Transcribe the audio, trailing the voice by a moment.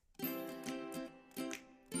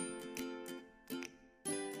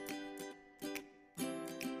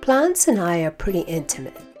Plants and I are pretty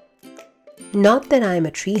intimate. Not that I'm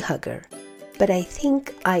a tree hugger, but I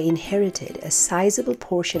think I inherited a sizable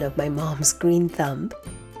portion of my mom's green thumb.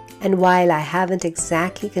 And while I haven't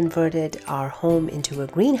exactly converted our home into a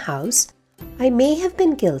greenhouse, I may have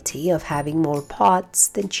been guilty of having more pots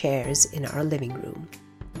than chairs in our living room.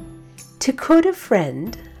 To quote a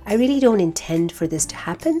friend, I really don't intend for this to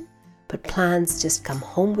happen, but plants just come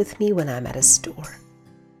home with me when I'm at a store.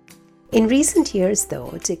 In recent years,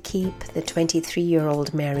 though, to keep the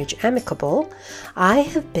 23-year-old marriage amicable, I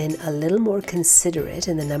have been a little more considerate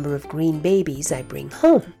in the number of green babies I bring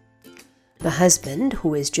home. The husband,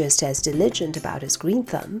 who is just as diligent about his green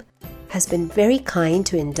thumb, has been very kind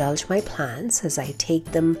to indulge my plants as I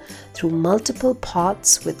take them through multiple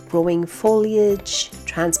pots with growing foliage,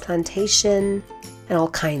 transplantation, and all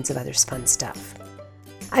kinds of other fun stuff.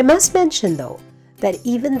 I must mention, though, that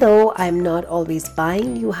even though I'm not always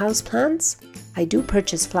buying new houseplants, I do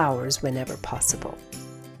purchase flowers whenever possible.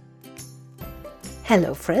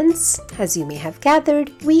 Hello friends, as you may have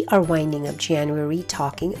gathered, we are winding up January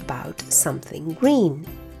talking about something green,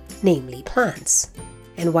 namely plants.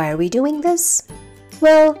 And why are we doing this?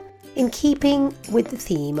 Well, in keeping with the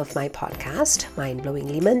theme of my podcast,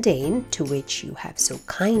 Mind-Blowingly Mundane, to which you have so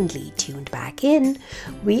kindly tuned back in,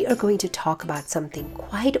 we are going to talk about something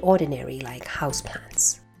quite ordinary like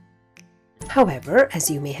houseplants. However, as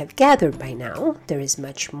you may have gathered by now, there is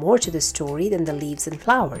much more to the story than the leaves and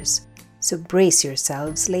flowers. So brace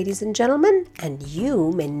yourselves, ladies and gentlemen, and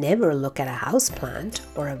you may never look at a houseplant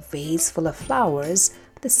or a vase full of flowers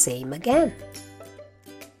the same again.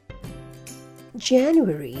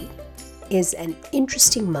 January is an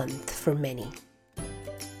interesting month for many.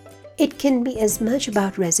 It can be as much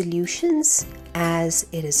about resolutions as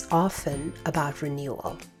it is often about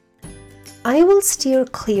renewal. I will steer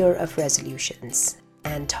clear of resolutions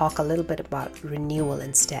and talk a little bit about renewal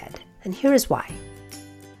instead, and here's why.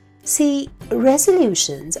 See,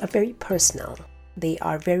 resolutions are very personal. They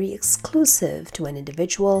are very exclusive to an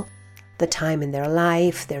individual, the time in their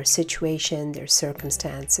life, their situation, their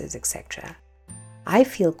circumstances, etc. I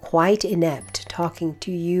feel quite inept talking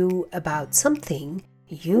to you about something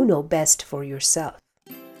you know best for yourself.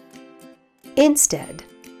 Instead,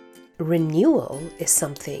 renewal is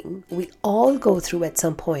something we all go through at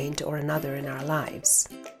some point or another in our lives.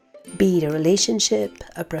 Be it a relationship,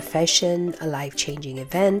 a profession, a life-changing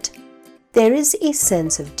event, there is a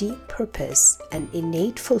sense of deep purpose and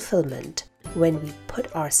innate fulfillment when we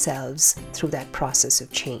put ourselves through that process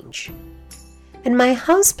of change. And my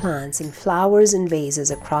houseplants and flowers and vases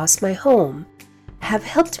across my home have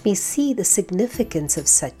helped me see the significance of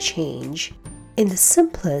such change in the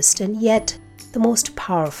simplest and yet the most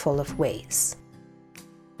powerful of ways.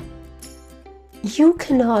 You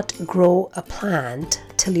cannot grow a plant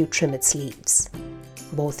till you trim its leaves,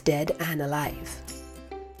 both dead and alive.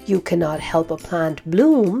 You cannot help a plant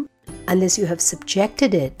bloom unless you have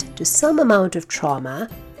subjected it to some amount of trauma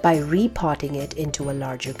by repotting it into a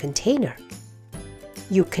larger container.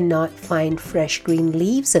 You cannot find fresh green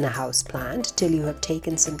leaves in a houseplant till you have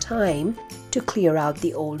taken some time to clear out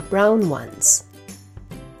the old brown ones.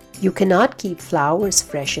 You cannot keep flowers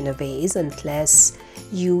fresh in a vase unless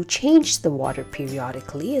you change the water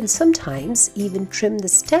periodically and sometimes even trim the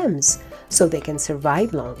stems so they can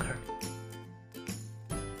survive longer.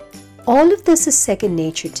 All of this is second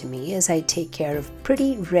nature to me as I take care of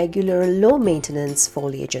pretty regular, low-maintenance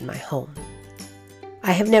foliage in my home.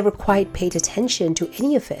 I have never quite paid attention to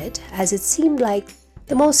any of it as it seemed like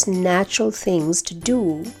the most natural things to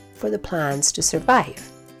do for the plants to survive.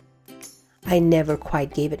 I never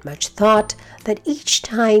quite gave it much thought that each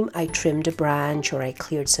time I trimmed a branch or I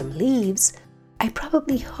cleared some leaves, I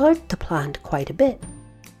probably hurt the plant quite a bit.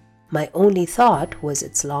 My only thought was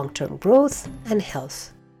its long-term growth and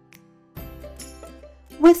health.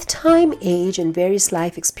 With time, age, and various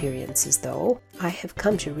life experiences, though, I have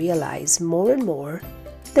come to realize more and more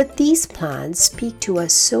that these plants speak to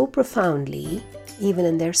us so profoundly, even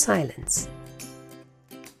in their silence.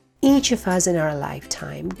 Each of us in our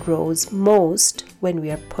lifetime grows most when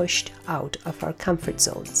we are pushed out of our comfort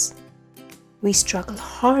zones. We struggle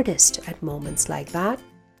hardest at moments like that,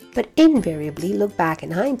 but invariably look back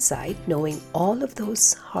in hindsight knowing all of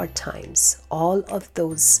those hard times, all of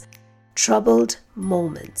those troubled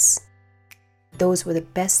moments. Those were the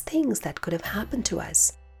best things that could have happened to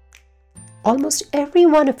us. Almost every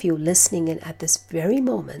one of you listening in at this very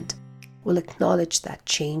moment will acknowledge that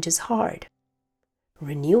change is hard.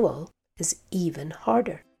 Renewal is even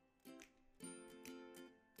harder.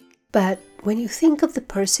 But when you think of the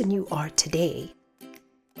person you are today,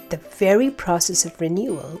 the very process of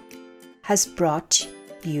renewal has brought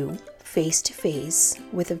you face to face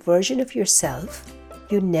with a version of yourself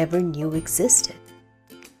you never knew existed.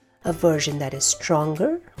 A version that is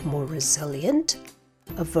stronger, more resilient,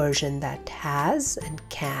 a version that has and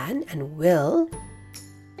can and will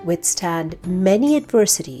withstand many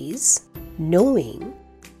adversities, knowing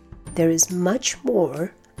there is much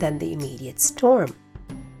more than the immediate storm.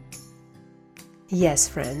 Yes,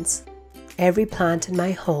 friends, every plant in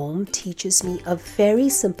my home teaches me a very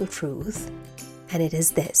simple truth, and it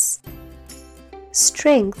is this: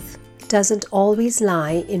 strength doesn't always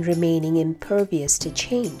lie in remaining impervious to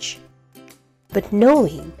change, but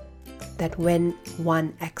knowing that when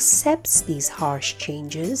one accepts these harsh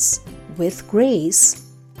changes with grace,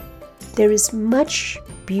 there is much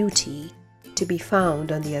beauty to be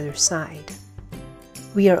found on the other side.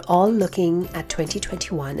 We are all looking at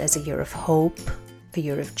 2021 as a year of hope, a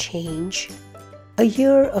year of change, a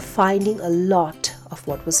year of finding a lot of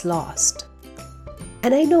what was lost.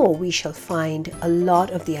 And I know we shall find a lot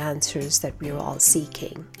of the answers that we are all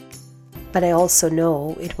seeking. But I also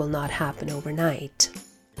know it will not happen overnight.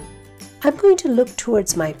 I'm going to look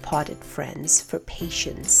towards my potted friends for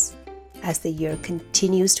patience as the year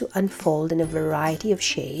continues to unfold in a variety of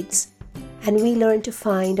shades and we learn to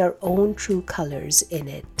find our own true colors in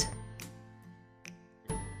it.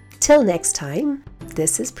 Till next time,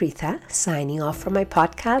 this is Preetha signing off from my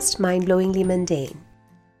podcast, Mind-Blowingly Mundane.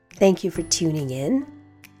 Thank you for tuning in.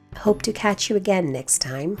 Hope to catch you again next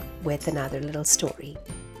time with another little story.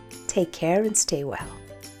 Take care and stay well.